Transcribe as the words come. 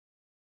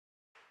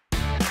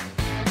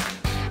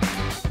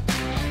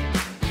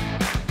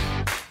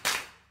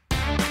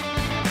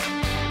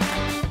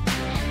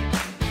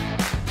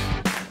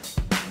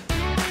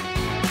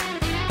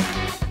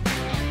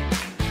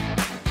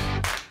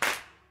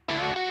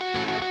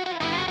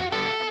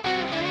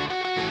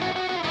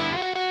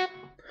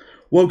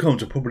Welcome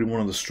to probably one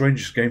of the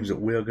strangest games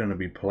that we are going to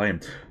be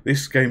playing.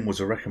 This game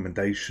was a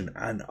recommendation,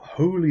 and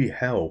holy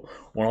hell,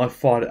 when I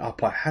fired it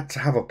up, I had to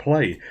have a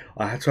play.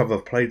 I had to have a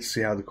play to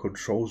see how the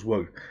controls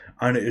worked,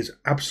 and it is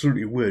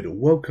absolutely weird.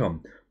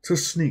 Welcome to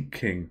Sneak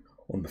King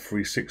on the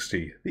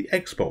 360, the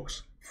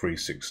Xbox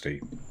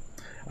 360.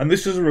 And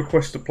this is a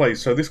request to play,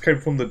 so this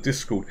came from the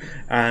Discord,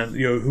 and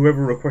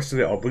whoever requested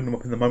it, I'll bring them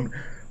up in a moment.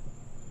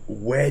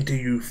 Where do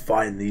you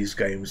find these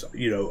games?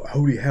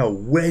 Holy hell,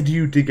 where do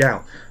you dig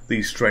out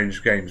these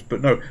strange games?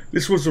 But no,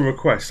 this was a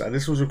request, and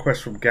this was a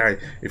request from Gary.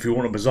 If you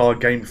want a bizarre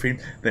game theme,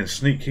 then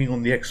Sneak King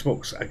on the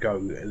Xbox, a go.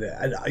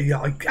 And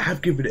I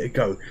have given it a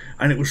go,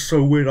 and it was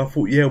so weird. I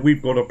thought, yeah,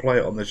 we've got to play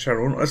it on the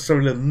channel. Not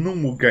necessarily a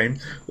normal game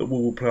that we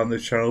will play on the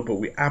channel, but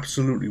we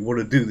absolutely want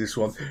to do this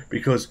one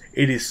because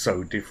it is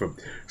so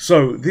different.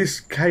 So this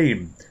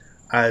came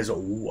as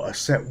a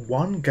set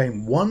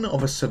game one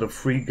of a set of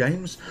 3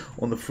 games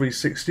on the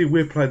 360.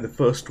 We're playing the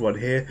first one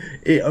here.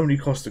 It only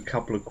cost a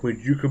couple of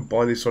quid. You can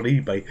buy this on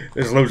eBay.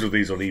 There's loads of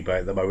these on eBay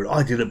at the moment.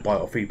 I didn't buy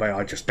it off eBay,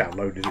 I just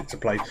downloaded it to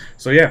play.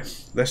 So yeah,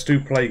 let's do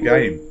play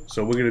game.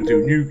 So we're going to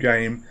do new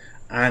game,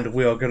 and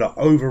we are going to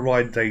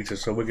override data.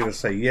 So we're going to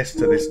say yes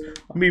to this.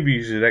 I'm even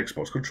using an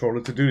Xbox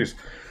controller to do this.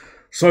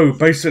 So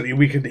basically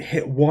we can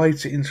hit Y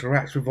to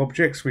interact with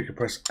objects, we can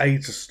press A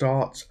to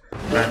start,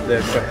 and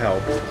there's the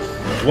help.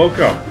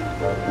 Welcome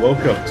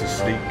to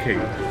Sneak King.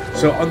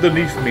 So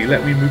underneath me,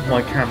 let me move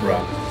my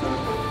camera.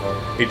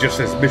 It just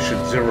says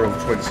mission 0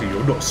 of 20,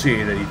 you're not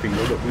seeing anything,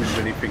 you're not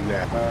losing anything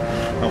there.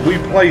 And we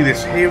play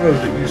this hero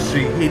that you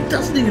see here.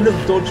 Doesn't he look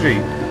dodgy?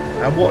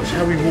 And watch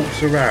how he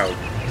walks around.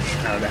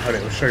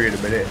 I'll show you in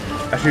a minute.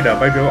 Actually no,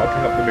 maybe I've got to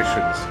pick up the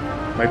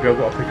missions. Maybe I've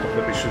got to pick up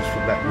the missions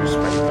from that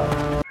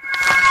newspaper.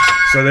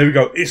 So there we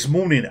go, it's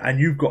morning and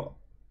you've got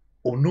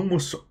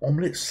enormous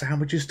omelette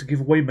sandwiches to give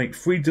away. Make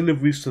 3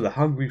 deliveries to the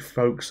hungry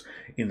folks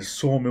in the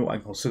sawmill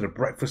and consider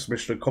breakfast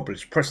mission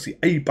accomplished. Press the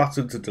A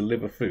button to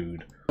deliver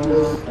food.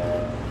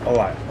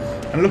 Alright,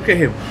 and look at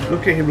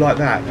him like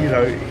that.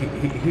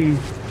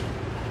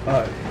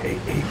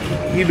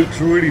 He looks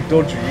really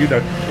dodgy.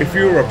 If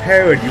you were a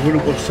parent, you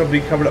wouldn't want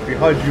somebody coming up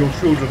behind your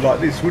children like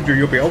this, would you?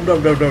 You'll be, oh no,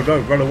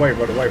 run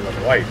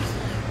away.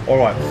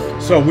 Alright,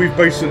 so we've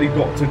basically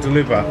got to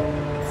deliver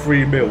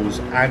 3 meals,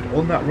 and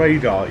on that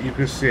radar you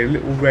can see a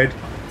little red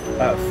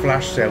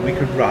flash there. We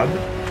can run,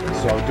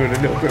 so I'm doing a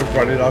little bit of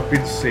running. I've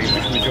been seen,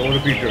 which we don't want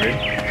to be doing,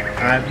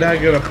 and they're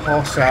going to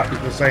pass out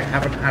because they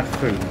haven't had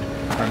food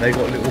and they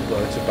got little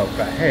birds above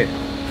their head.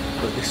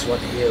 But this one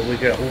here, we're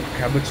going to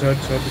camera turn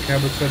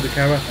the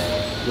camera.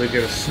 We're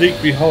going to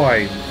sneak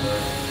behind,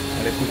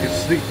 and if we can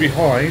sneak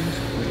behind,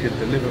 we can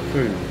deliver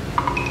food.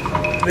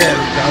 There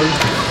we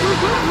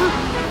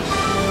go.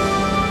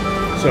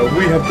 So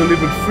we have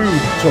delivered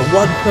food to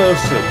 1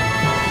 person.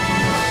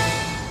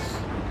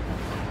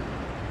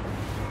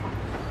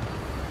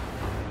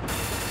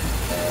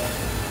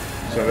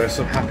 So there's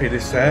some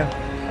happiness there,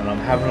 and I'm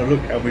having a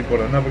look, and we've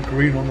got another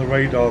green on the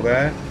radar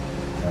there.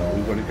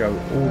 We've got to go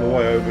all the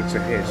way over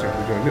to here, so we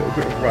do a little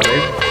bit of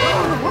running.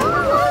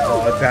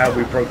 Down,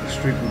 we broke the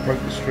streak,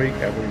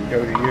 and we can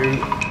go to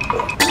you.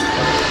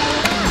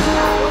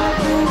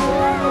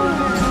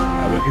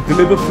 We can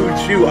deliver food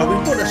to you. I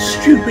mean, what a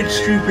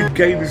stupid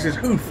game this is.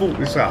 Who thought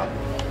this up?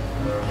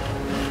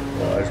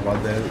 Oh, there's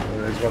one there.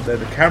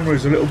 The camera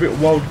is a little bit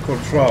wild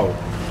control.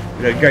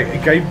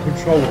 Game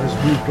control has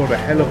moved on a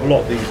hell of a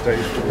lot these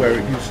days from where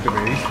it used to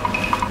be.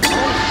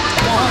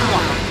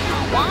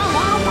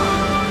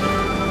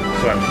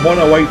 So at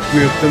 108 we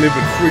have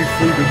delivered 3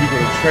 food, and we've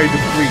got a trade of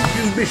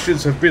 3. New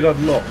missions have been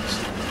unlocked.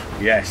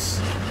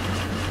 Yes.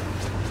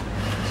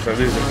 So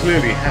there's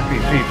clearly happy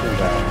people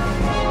there.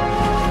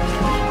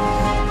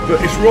 But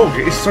it's wrong,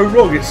 it's so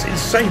wrong, it's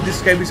insane.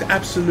 This game is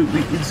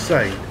absolutely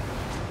insane.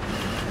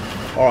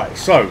 Alright,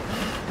 so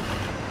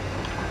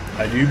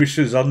a new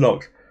mission is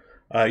unlocked.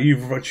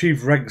 You've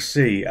achieved rank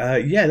C.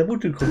 Yeah, then we'll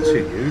do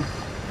continue.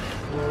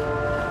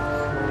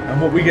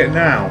 And what we get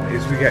now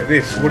is we get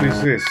this. What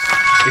is this?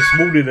 It's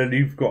morning, and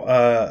you've got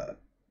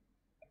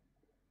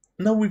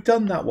no, we've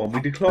done that one. We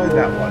declined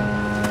that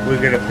one.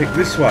 We're going to pick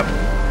this one.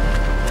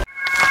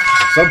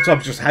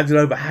 Sometimes just handing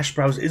over hash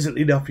browns isn't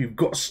enough. You've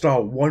got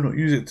style. Why not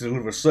use it to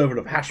deliver a serving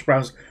of hash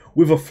browns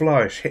with a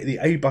flourish? Hit the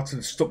A button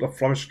to stop the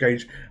flourish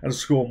gauge and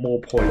score more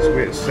points.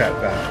 We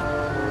accept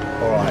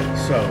that. Alright,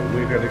 so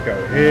we're going to go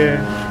here.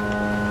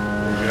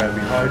 We're going to go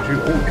behind you.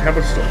 Oh,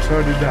 camera, stop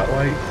turning that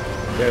way.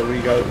 There we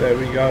go.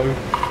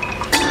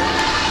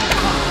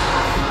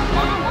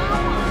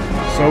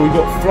 So we've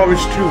got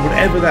flourish too,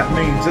 whatever that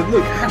means. And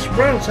look, hash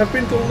browns have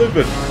been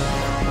delivered.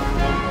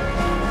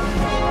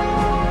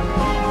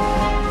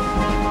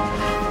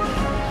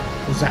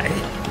 Was that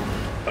it?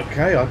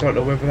 Okay, I don't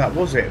know whether that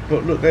was it,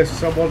 but look, there's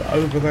someone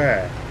over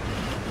there.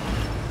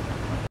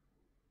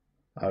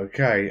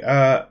 Okay,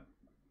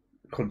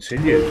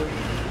 continue.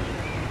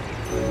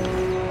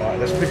 Alright,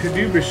 let's pick a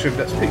new mission.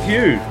 Let's pick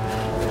you.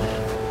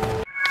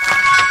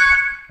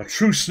 A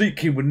true Sneak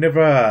King would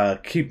never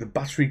keep the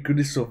buttery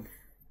goodness of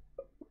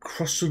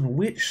Cross and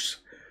Witch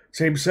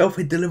to himself.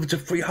 He delivered to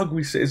 3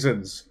 hungry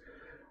citizens.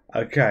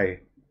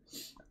 Okay.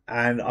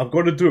 And I've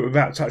got to do it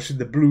without touching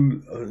the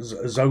blue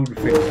zone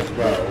things as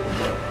well.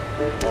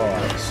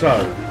 Alright,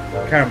 so,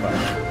 camera.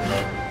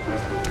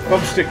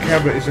 Thumbstick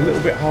camera is a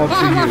little bit hard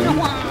to use.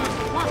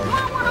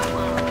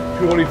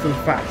 Purely for the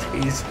fact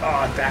is,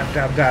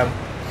 damn.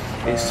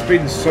 It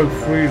spins so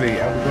freely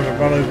and we've got to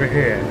run over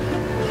here.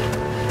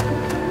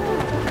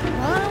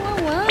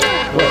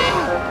 What?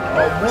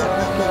 Oh, what?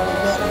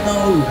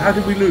 No! How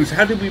did we lose?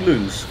 How did we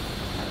lose?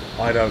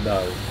 I don't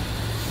know.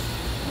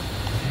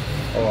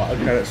 Alright,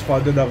 okay, let's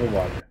find another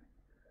one.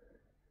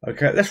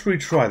 Okay, let's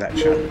retry that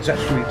challenge.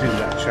 Let's redo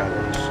that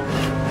challenge.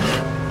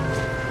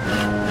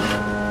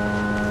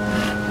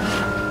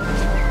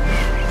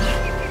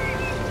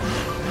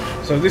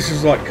 So this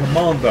is like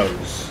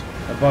Commandos.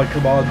 And by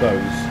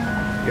Commandos,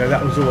 yeah,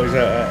 that was always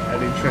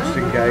an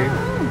interesting game.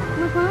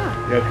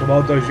 Yeah,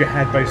 Commandos, you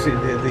had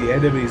basically the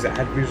enemies that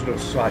had vision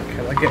of sight.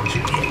 Can I get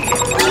you?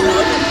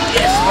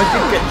 Yes, I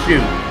did get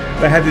you.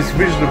 They had this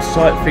vision of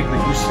sight thing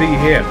that you see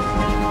here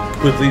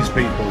with these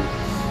people.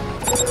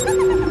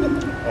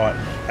 Alright,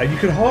 and you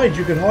can hide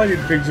in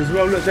things as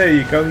well. Look, there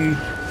you go.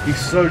 He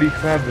slowly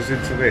clambers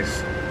into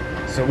this.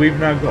 So we've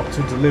now got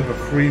to deliver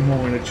 3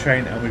 more in a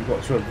chain, and we've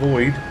got to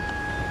avoid.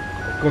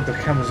 God, the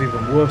camera's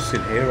even worse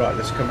in here. Right,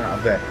 let's come out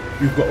of there.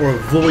 You've got to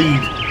avoid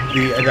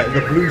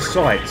the blue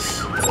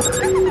sights.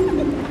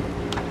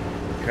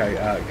 Okay,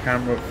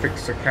 camera,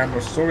 fix the camera.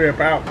 Sorry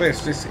about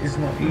this. This is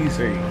not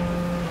easy.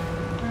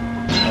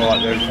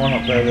 Alright, there's one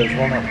up there. There's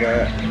one up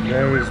there.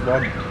 There is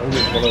one. Oh,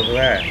 there's one over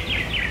there.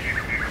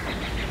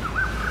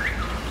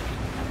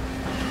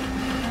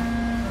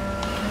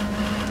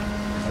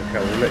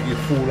 Okay, we'll let you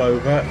fall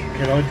over.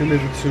 Can I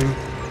deliver to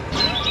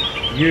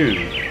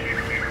you?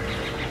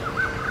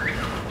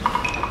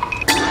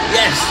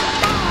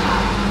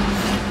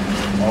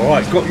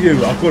 Alright, got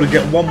you. I've got to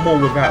get one more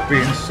without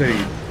being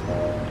seen.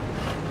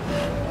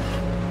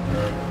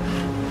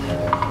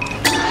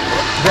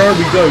 There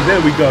we go,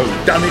 there we go.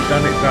 Done it.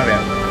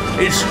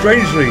 It's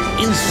strangely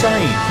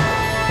insane.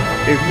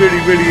 It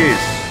really is.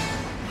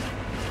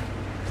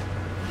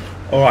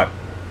 Alright.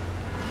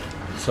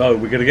 So,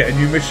 we're going to get a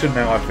new mission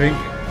now, I think.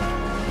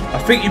 I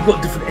think you've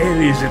got different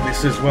areas in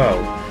this as well.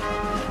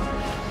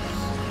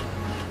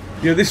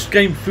 You know, this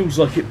game feels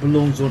like it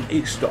belongs on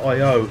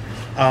itch.io.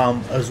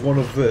 As one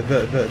of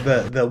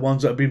the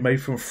ones that have been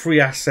made from free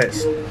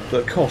assets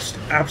that cost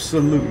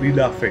absolutely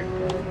nothing.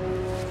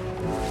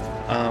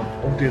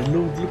 Oh dear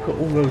Lord, look at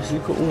all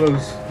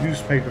those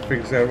newspaper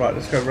things there. Right,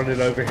 let's go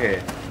running over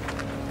here.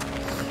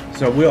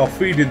 So we are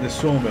feeding the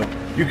sawmill.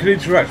 You can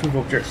interact with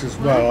objects as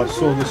well. I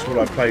saw this when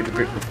I played a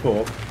bit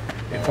before.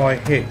 If I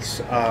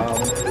hit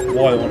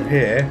Y on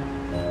here,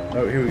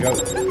 oh here we go.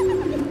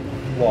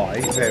 Y,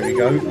 there we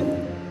go.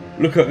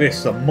 Look at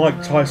this, the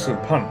Mike Tyson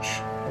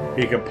punch.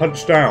 He can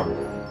punch down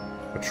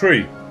a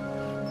tree,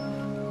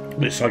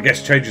 which I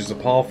guess changes the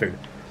pathing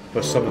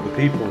for some of the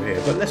people here.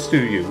 But let's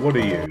do you. What are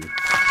you?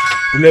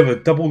 Deliver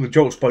double the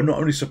jolts by not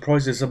only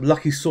surprising some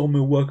lucky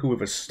sawmill worker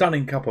with a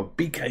stunning cup of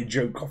BK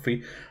Joe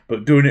coffee,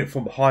 but doing it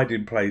from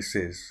hiding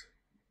places.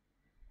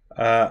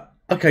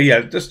 Okay,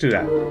 yeah, let's do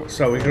that.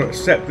 So we're going to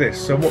accept this.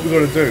 So what we're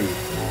going to do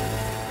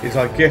is,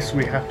 I guess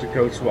we have to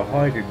go to a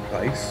hiding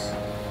place.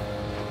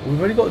 We've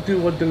only got to do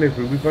one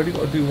delivery.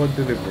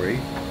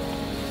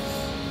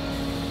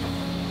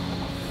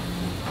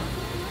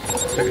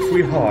 So if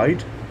we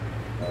hide,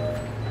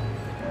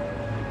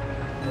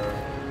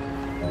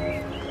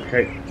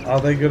 okay,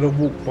 are they going to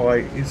walk by?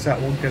 Is that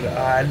one going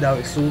to? No,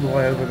 it's all the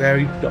way over there.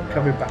 He's not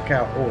coming back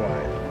out. All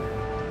right.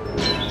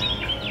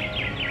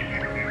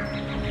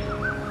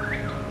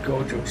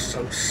 God, you're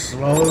so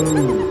slow.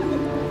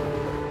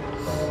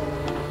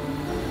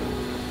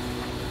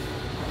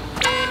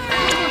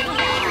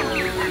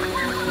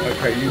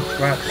 Okay, you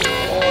crash.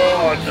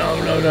 Oh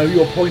no!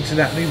 You're pointing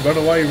at me. Run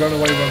away!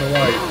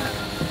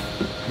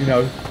 You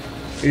know,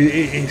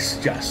 it's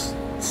just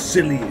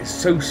silly. It's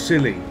so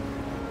silly.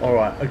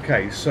 Alright,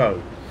 okay,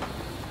 so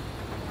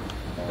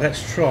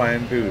let's try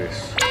and do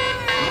this.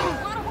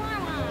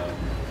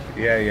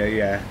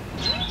 Yeah.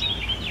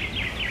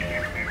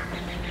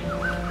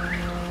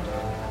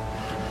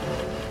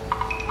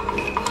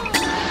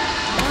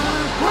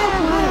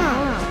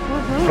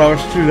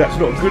 Flourish 2, that's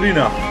not good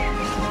enough.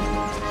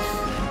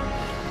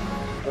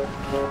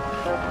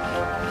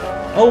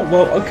 Oh,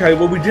 well, okay,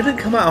 well, we didn't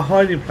come out of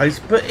hiding place,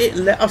 but it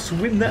let us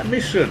win that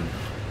mission.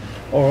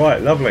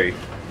 Alright, lovely.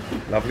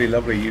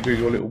 Lovely. You do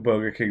your little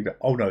Burger King.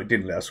 Oh, no, it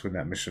didn't let us win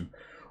that mission.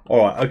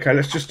 Alright, okay,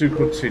 let's just do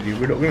continue.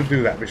 We're not going to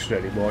do that mission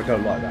anymore. I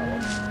don't like that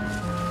one.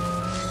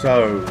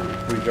 So,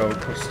 if we go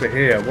across to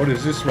here, what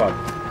is this one?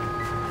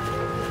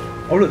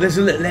 Oh, look, there's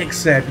a little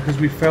X there because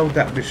we failed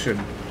that mission.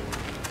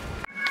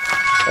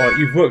 Alright,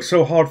 you've worked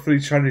so hard for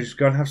these challenges.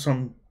 Go and have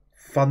some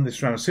fun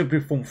this round. Simply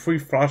perform 3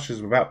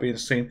 flashes without being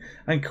seen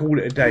and call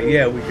it a day.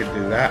 Yeah, we can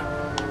do that.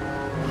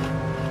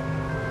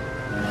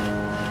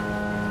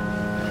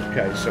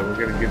 Okay, so we're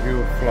going to give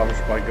you a flourish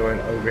by going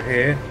over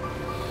here.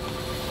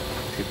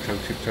 Tiptoe.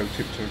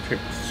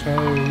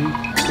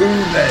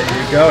 Boom, there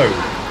you go.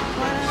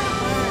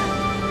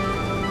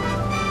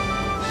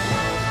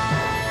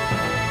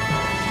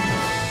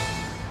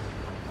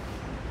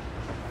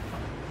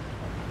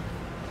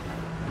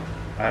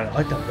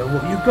 I don't know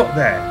what you've got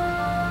there.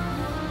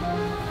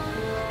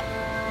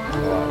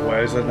 Right,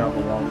 where's another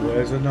one?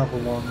 Where's another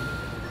one?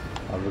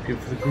 I'm looking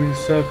for the green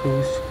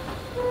circles.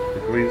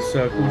 The green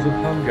circles of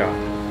hunger.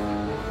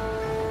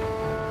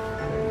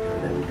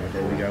 There we go,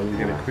 there we go. We're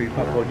going to creep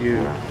up on you.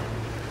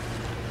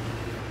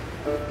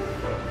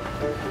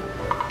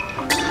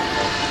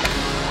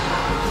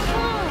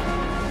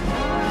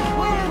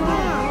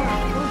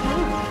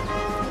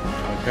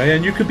 Okay,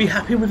 and you can be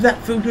happy with that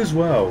food as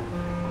well.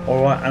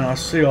 Alright, and I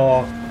see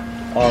our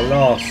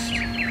last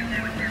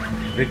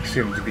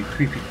victim to be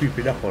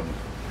creeping up on.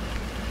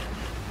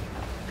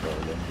 Go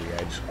along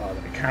the edge. Oh,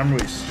 the camera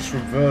is just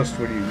reversed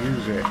when you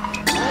use it.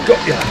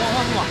 Got ya!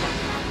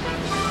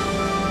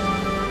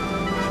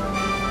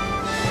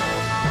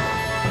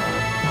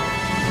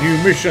 New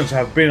missions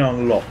have been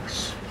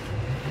unlocked.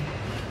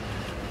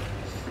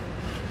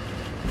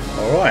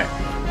 Alright.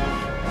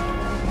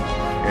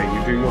 Yeah,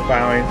 you do your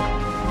bowing.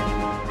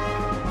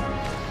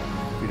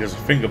 He does a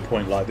finger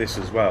point like this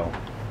as well.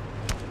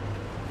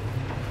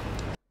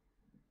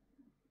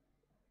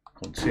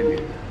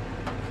 Continue.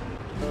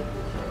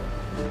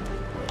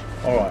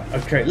 Alright,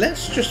 okay,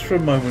 let's just for a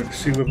moment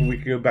see whether we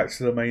can go back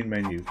to the main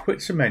menu.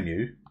 Quit to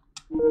menu.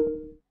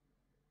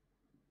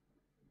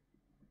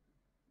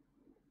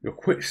 Your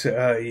quick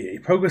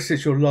progress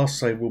since your last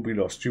save will be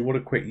lost. Do you want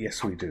to quit?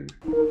 Yes, we do.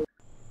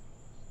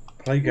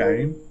 Play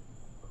game.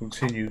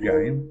 Continue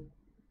game.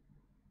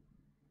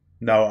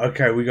 No,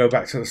 okay, we go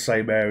back to the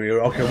same area.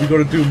 Okay, we've got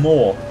to do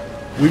more.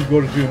 We've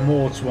got to do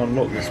more to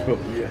unlock this, but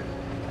yeah,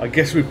 I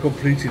guess we've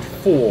completed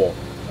 4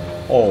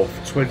 of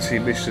 20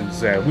 missions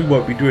there. We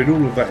won't be doing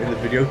all of that in the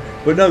video,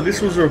 but no, this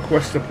was a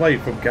request to play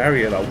from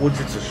Gary, and I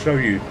wanted to show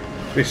you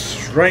this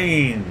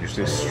strange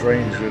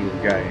little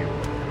game.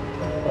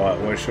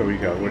 Alright, where shall we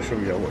go? Where shall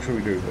we go? What shall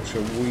we do? What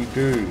shall we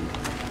do?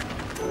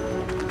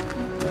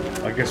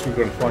 I guess we've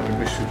got to find a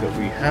mission that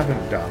we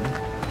haven't done.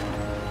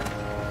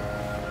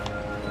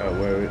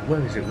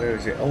 Where is it? Where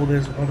is it? Oh,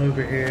 there's one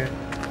over here.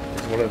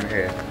 There's one over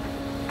here.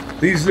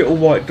 These little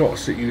white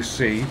dots that you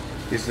see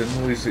is the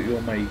noise that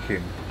you're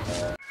making.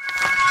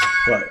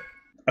 Right.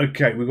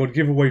 Okay, we've got to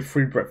give away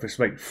free breakfast.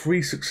 Make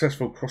 3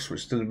 successful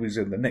cross-switch deliveries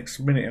in the next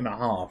minute and a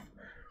half.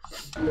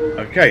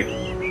 Okay.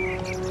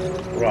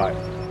 Right.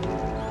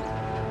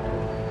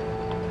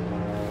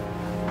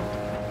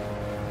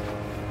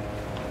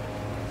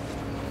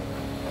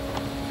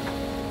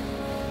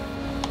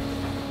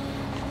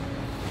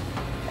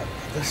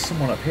 There's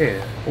someone up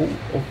here. Oh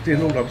dear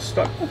Lord, I'm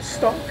stuck. I'm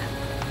stuck. I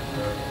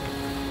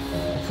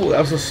thought that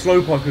was a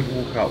slope I could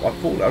walk up. But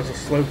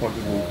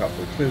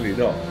clearly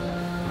not.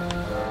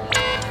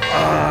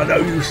 Ah, no,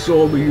 you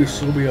saw me.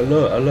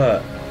 Alert,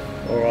 alert.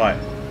 Alright.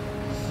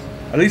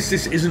 At least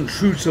this isn't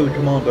true to the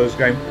Commandos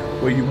game,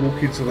 where you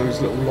walk into those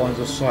little lines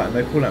of sight and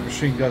they pull out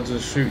machine guns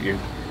and shoot you.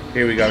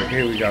 Here we go,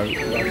 here we go.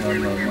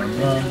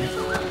 Run.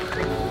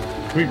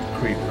 Creep,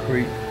 creep,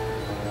 creep.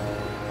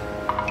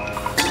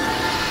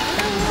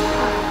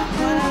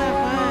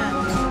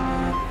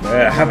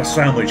 Have a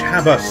sandwich,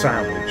 have a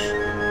sandwich.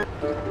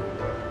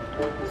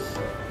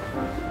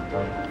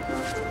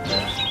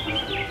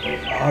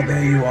 Ah,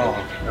 there you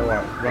are.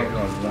 Alright, run.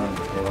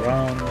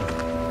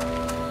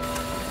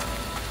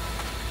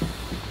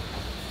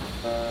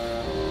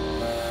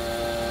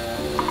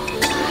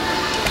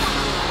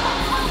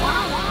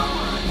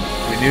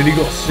 We nearly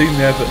got seen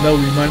there, but no,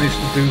 we managed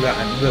to do that,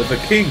 and the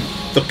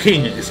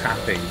king is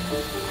happy.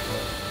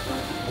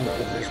 Oh,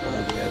 there's one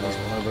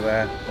over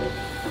there,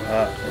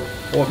 oh,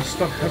 I'm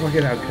stuck. How do I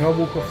get out? Can I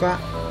walk off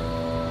that?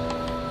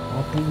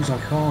 Oh, balls, I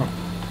can't.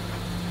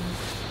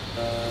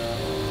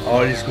 Oh,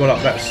 I just got up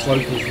that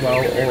slope as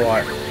well.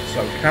 Alright,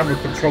 so camera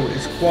control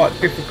is quite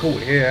difficult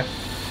here.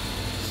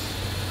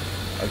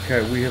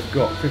 Okay, we have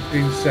got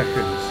 15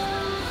 seconds.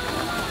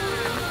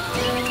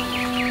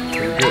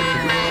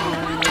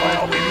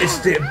 Oh, we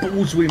missed it.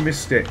 Balls, we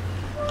missed it.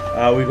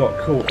 We got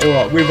caught.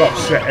 Alright, we've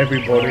upset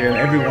everybody and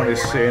everyone is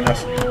seeing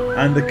us.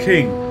 And the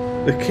king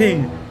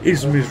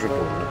is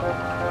miserable.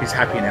 He's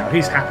happy now.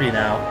 He's happy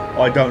now.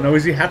 I don't know.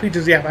 Is he happy?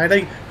 Does he have a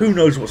headache? Who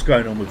knows what's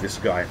going on with this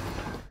guy?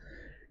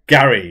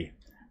 Gary,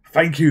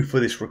 thank you for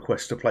this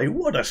request to play.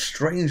 What a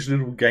strange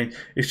little game.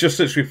 It's just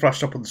literally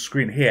flashed up on the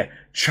screen here.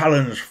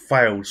 Challenge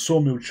failed.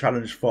 Sawmill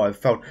Challenge 5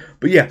 failed.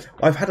 But yeah,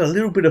 I've had a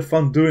little bit of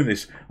fun doing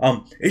this.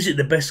 Is it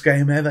the best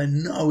game ever?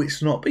 No,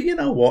 it's not. But you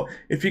know what?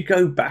 If you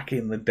go back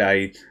in the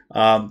day,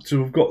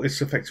 to have got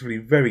this effectively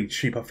very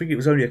cheap, I think it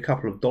was only a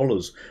couple of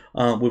dollars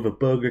with a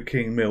Burger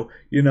King meal,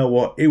 you know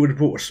what? It would have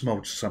brought a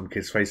smile to some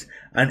kid's face.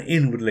 And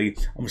inwardly,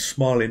 I'm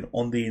smiling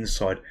on the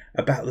inside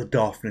about the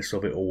daftness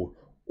of it all.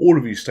 All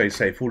of you stay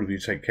safe, all of you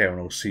take care, and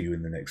I'll see you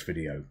in the next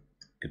video.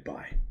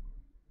 Goodbye.